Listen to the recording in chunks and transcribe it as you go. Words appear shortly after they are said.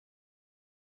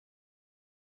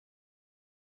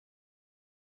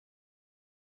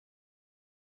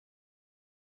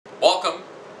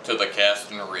to the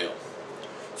cast and reel.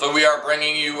 So we are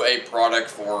bringing you a product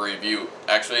for review.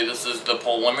 Actually, this is the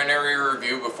preliminary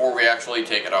review before we actually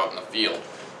take it out in the field.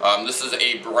 This is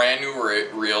a brand new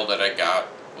reel that I got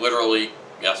literally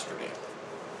yesterday.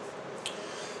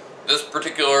 This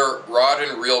particular rod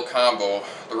and reel combo,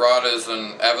 the rod is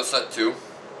an Avocet2.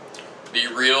 The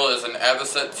reel is an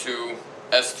Avocet2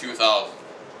 S2000.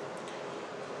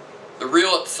 The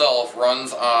reel itself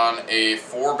runs on a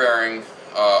four bearing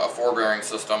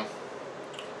system.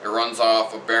 It runs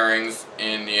off of bearings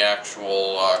in the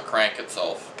actual crank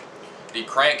itself. The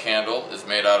crank handle is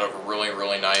made out of a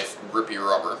really nice grippy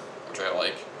rubber, which I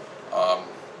like.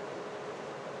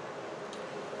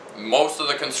 Most of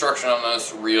the construction on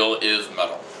this reel is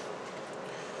metal.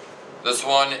 This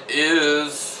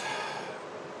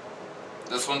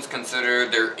one's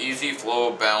considered their easy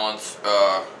flow balance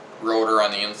rotor on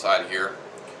the inside here.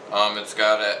 It's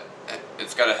got a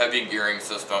heavy gearing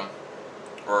system,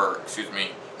 or excuse me,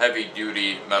 heavy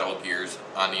duty metal gears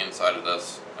on the inside of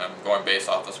this. I'm going based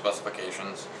off the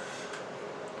specifications.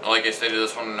 Like I stated,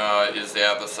 this one is the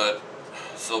Avocet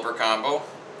Silver Combo.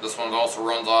 This one also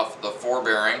runs off the four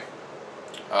bearing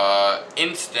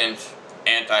instant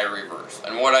anti-reverse.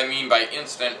 And what I mean by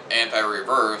instant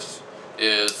anti-reverse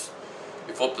is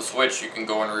you flip the switch, you can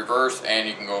go in reverse and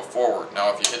you can go forward.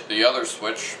 Now if you hit the other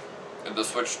switch, the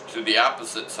switch to the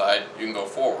opposite side, you can go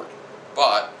forward.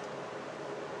 But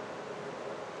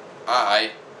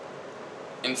I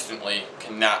instantly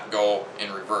cannot go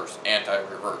in reverse,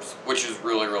 anti-reverse, which is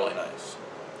really nice.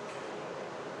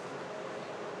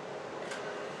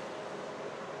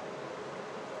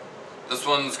 This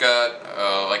one's got,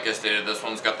 like I stated, this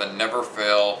one's got the never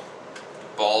fail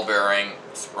ball bearing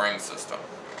spring system.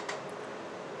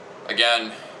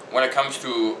 Again, when it comes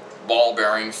to ball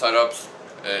bearing setups,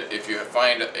 if you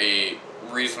find a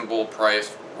reasonable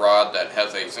priced rod that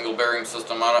has a single bearing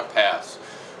system on it, pass.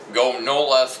 Go no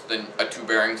less than a two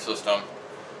bearing system.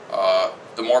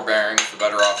 The more bearings, the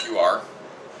better off you are.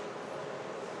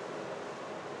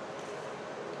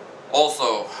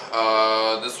 Also,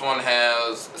 this one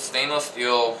has stainless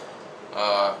steel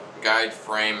guide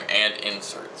frame and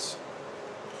inserts.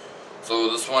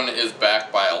 So this one is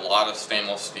backed by a lot of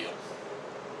stainless steel.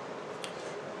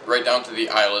 Right down to the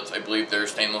eyelets. I believe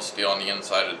there's stainless steel on the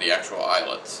inside of the actual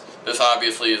eyelets. This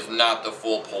obviously is not the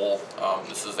full pole.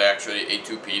 This is actually a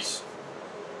two-piece,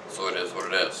 so it is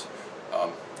what it is.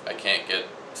 I can't get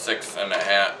 6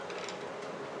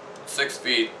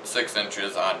 feet 6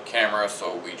 inches on camera,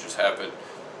 so we just have it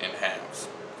in halves.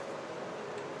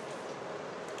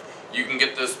 You can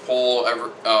get this pole,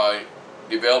 the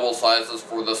available sizes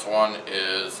for this one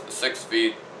is 6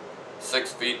 feet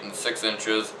and 6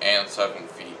 inches, and 7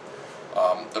 feet.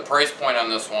 The price point on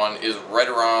this one is right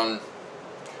around,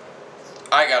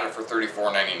 I got it for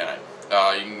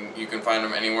 $34.99. You can find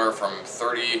them anywhere from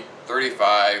 $30,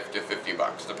 $35 to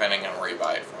 $50, depending on where you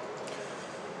buy it from.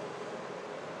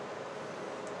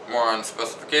 More on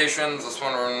specifications. This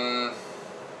one,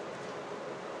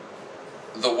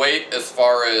 the weight as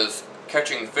far as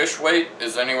catching fish weight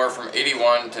is anywhere from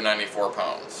 81 to 94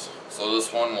 pounds. So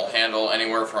this one will handle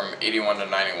anywhere from 81 to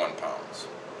 91 pounds.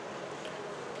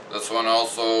 This one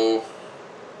also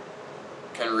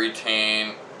can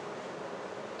retain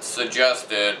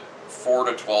suggested 4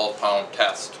 to 12 pound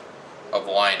test of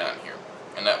line on here,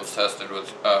 and that was tested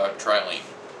with trilene.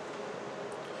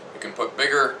 You can put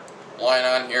bigger line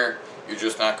on here, you're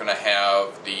just not going to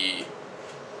have the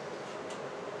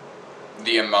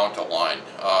amount of line.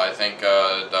 I think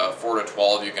the 4 to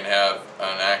 12 you can have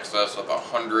an access of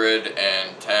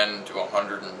 110 to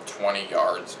 120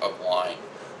 yards of line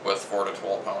with 4 to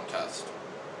 12 pound test.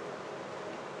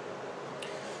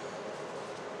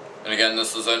 And again,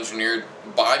 this is engineered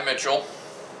by Mitchell.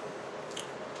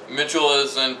 Mitchell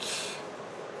isn't,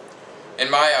 in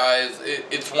my eyes,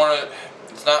 it's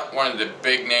not one of the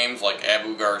big names like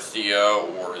Abu Garcia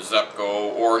or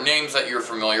Zepco or names that you're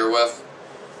familiar with,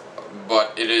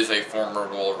 but it is a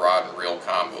formidable rod and reel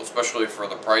combo, especially for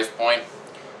the price point.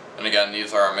 And again,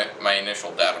 these are my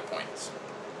initial data points.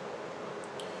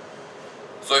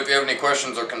 So if you have any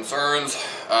questions or concerns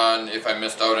on if I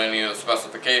missed out any of the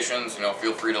specifications,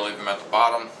 feel free to leave them at the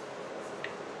bottom.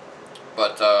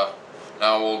 But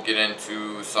now we'll get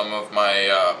into some of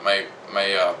my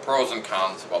pros and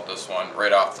cons about this one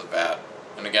right off the bat.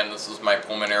 And again, this is my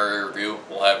preliminary review.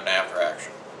 We'll have an after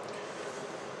action.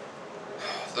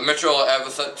 The Mitchell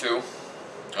Avocet2,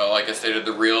 like I stated,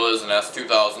 the reel is an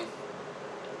S2000.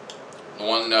 The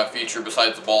one feature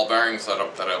besides the ball bearing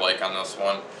setup that I like on this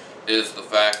one is the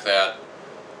fact that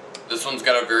this one's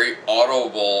got a very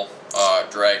audible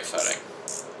drag setting.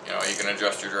 You can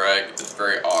adjust your drag, it's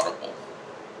very audible.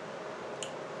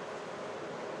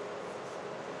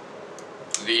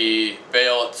 The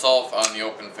bail itself on the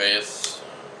open face,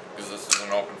 because this is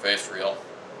an open face reel,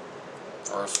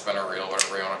 or a spinner reel,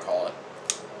 whatever you want to call it,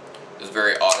 is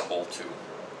very audible too.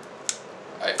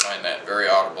 I find that very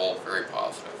audible, very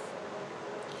positive.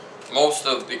 Most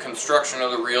of the construction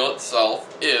of the reel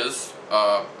itself is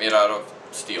made out of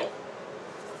steel.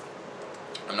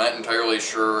 I'm not entirely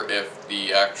sure if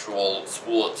the actual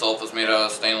spool itself is made out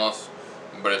of stainless,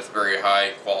 but it's very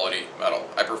high quality metal.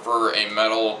 I prefer a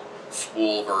metal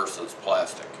spool versus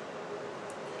plastic.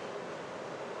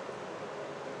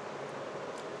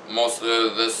 Most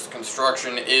of this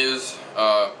construction is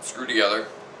screwed together,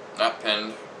 not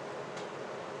pinned.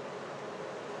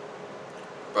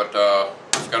 But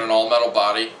it's got an all-metal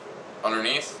body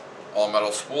underneath,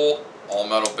 all-metal spool,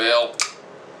 all-metal bail,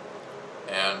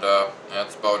 and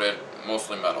that's about it,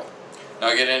 mostly metal. Now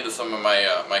I get into some of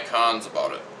my cons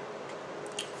about it.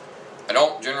 I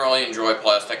don't generally enjoy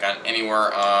plastic on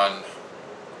anywhere on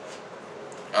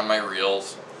my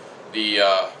reels. The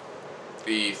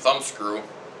thumb screw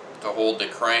to hold the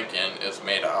crank in is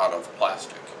made out of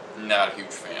plastic. Not a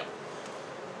huge fan.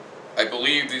 I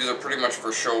believe these are pretty much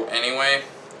for show anyway,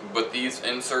 but these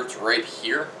inserts right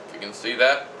here, if you can see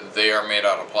that, they are made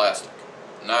out of plastic.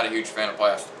 Not a huge fan of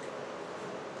plastic.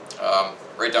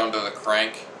 Right down to the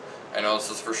crank. I know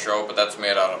this is for show, but that's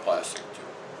made out of plastic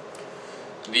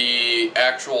too. The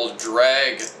actual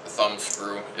drag thumb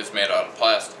screw is made out of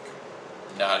plastic.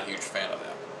 Not a huge fan of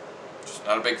that. Just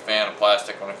not a big fan of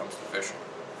plastic when it comes to fishing.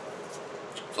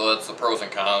 So that's the pros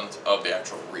and cons of the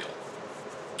actual reel.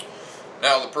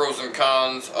 Now the pros and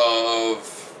cons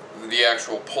of the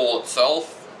actual pull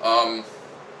itself. I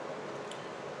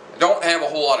don't have a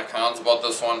whole lot of cons about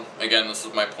this one. Again, this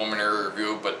is my preliminary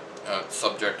review, but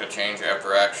subject to change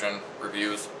after action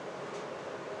reviews.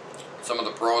 Some of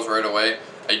the pros right away.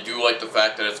 I do like the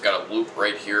fact that it's got a loop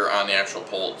right here on the actual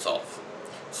pole itself.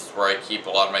 This is where I keep a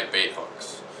lot of my bait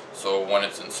hooks. So when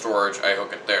it's in storage, I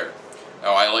hook it there.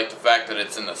 Now I like the fact that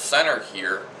it's in the center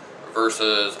here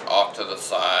versus off to the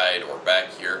side or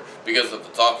back here, because if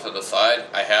it's off to the side,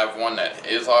 I have one that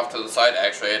is off to the side.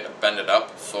 Actually, I had to bend it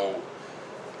up so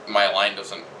my line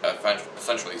doesn't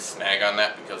essentially snag on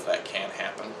that, because that can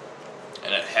happen.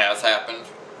 And it has happened.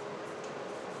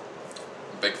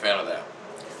 Big fan of that.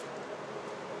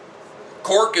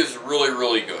 Cork is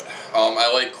really good.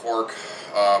 I like cork.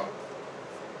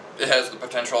 It has the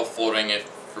potential of floating if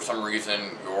for some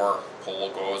reason your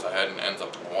pole goes ahead and ends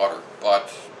up in the water.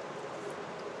 But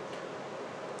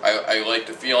I like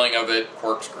the feeling of it.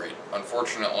 Cork's great.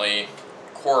 Unfortunately,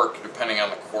 cork, depending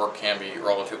on the cork, can be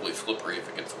relatively slippery if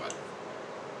it gets wet.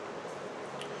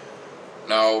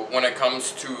 Now, when it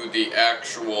comes to the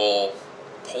actual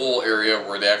pole area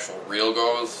where the actual reel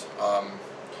goes,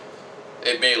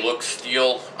 it may look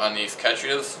steel on these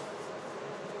catches,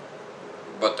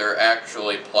 but they're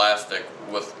actually plastic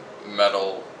with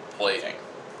metal plating.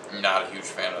 Not a huge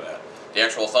fan of that. The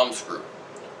actual thumb screw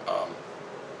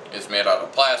is made out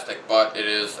of plastic, but it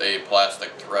is a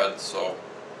plastic thread, so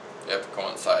they have to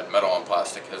coincide. Metal and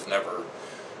plastic has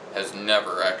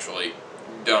never actually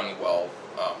done well.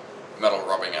 Metal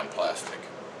rubbing on plastic.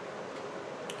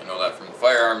 I know that from the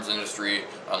firearms industry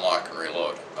on lock and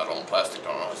reload. Metal and plastic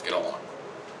don't always get along.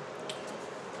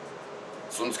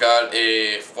 This one's got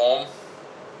a foam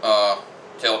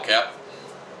tail cap,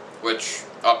 which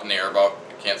up in the air about.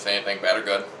 I can't say anything bad or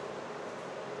good.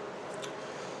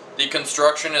 The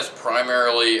construction is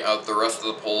primarily, the rest of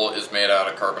the pole is made out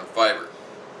of carbon fiber.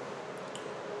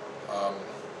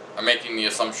 I'm making the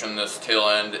assumption this tail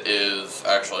end is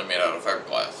actually made out of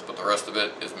fiberglass, but the rest of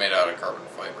it is made out of carbon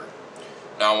fiber.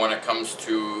 Now when it comes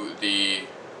to the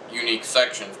unique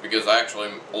sections, because actually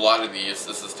a lot of these,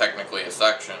 this is technically a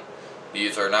section,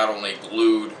 these are not only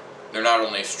glued, they're not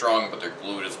only strung, but they're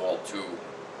glued as well too,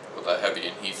 with a heavy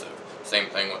adhesive. Same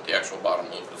thing with the actual bottom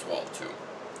loop as well too.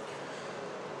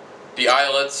 The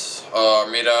eyelets are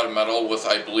made out of metal with,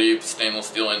 I believe, stainless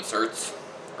steel inserts.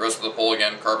 The rest of the pole,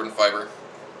 again, carbon fiber.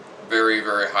 Very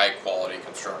high quality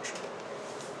construction.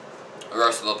 The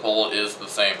rest of the pole is the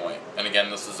same way. And again,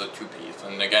 this is a two-piece.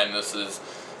 And again, this is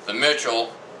the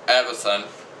Mitchell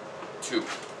Avocet2.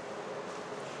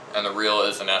 And the reel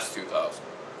is an S2000.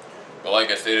 But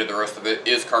like I stated, the rest of it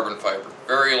is carbon fiber.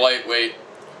 Very lightweight,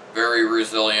 very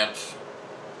resilient.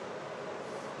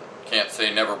 Can't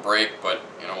say never break, but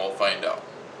you know, we'll find out.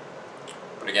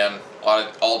 But again,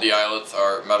 all the eyelets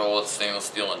are metal with stainless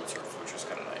steel inserts, which is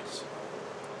kind of nice.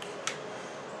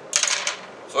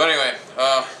 So anyway,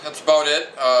 that's about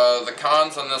it. The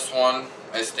cons on this one,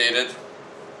 I stated.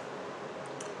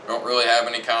 Don't really have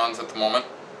any cons at the moment,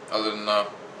 other than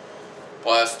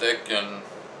plastic, and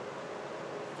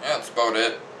yeah, that's about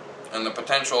it. and the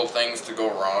potential things to go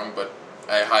wrong, but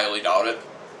I highly doubt it.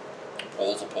 A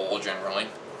pole's a pole generally.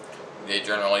 They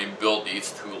generally build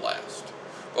these to last.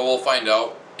 But we'll find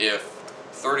out if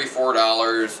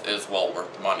 $34 is well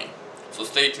worth the money. So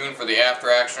stay tuned for the after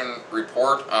action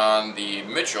report on the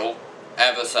Mitchell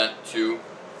Avocet2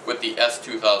 with the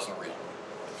S2000 reel.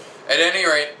 At any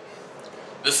rate,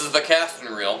 this is the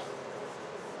casting reel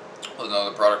with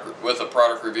a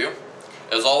product review.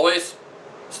 As always,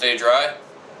 stay dry,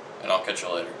 and I'll catch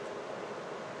you later.